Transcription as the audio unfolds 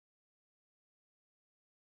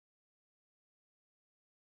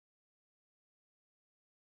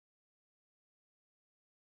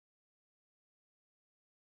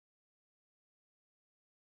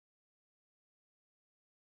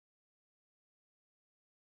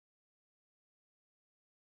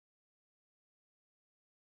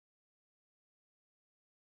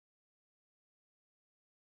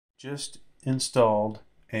just installed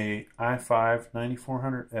a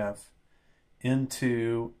i5-9400F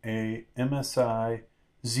into a MSI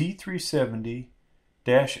Z370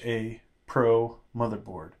 A Pro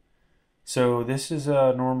motherboard. So this is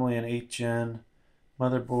normally an 8th gen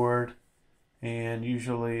motherboard, and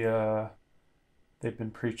usually they've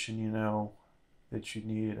been preaching, that you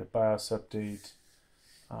need a BIOS update.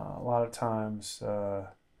 A lot of times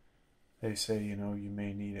they say, you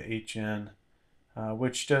may need an 8th gen,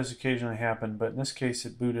 which does occasionally happen, but in this case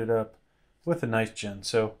it booted up with a 9th gen.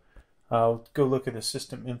 So go look at the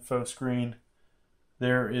system info screen.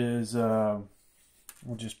 There is, we'll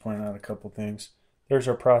just point out a couple things. There's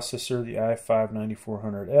our processor, the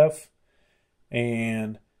i5-9400F,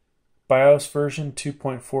 and BIOS version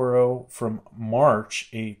 2.40 from March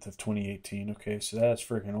 8th of 2018. Okay, so that's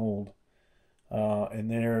freaking old. And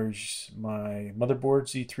there's my motherboard,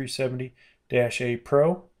 Z370 A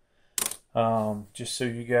Pro. Just so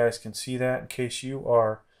you guys can see that, in case you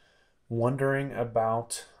are wondering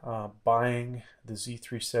about buying the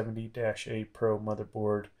Z370 A Pro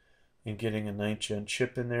motherboard and getting a 9th gen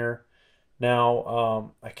chip in there.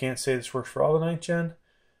 Now, I can't say this works for all the 9th gen,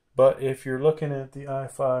 but if you're looking at the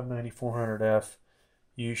i5-9400F,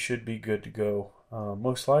 you should be good to go.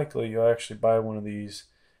 Most likely, you'll actually buy one of these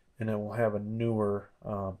and it will have a newer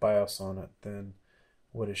BIOS on it than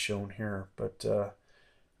what is shown here. But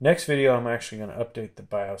next video, I'm actually going to update the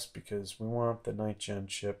BIOS because we want the 9th gen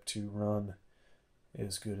chip to run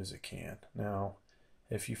as good as it can. Now,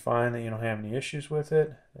 if you find that you don't have any issues with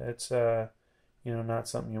it, it's not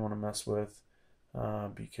something you want to mess with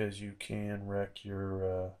because you can wreck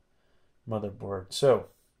your motherboard. So,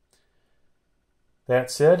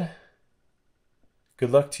 that said,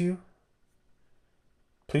 good luck to you.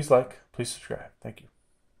 Please like, please subscribe. Thank you.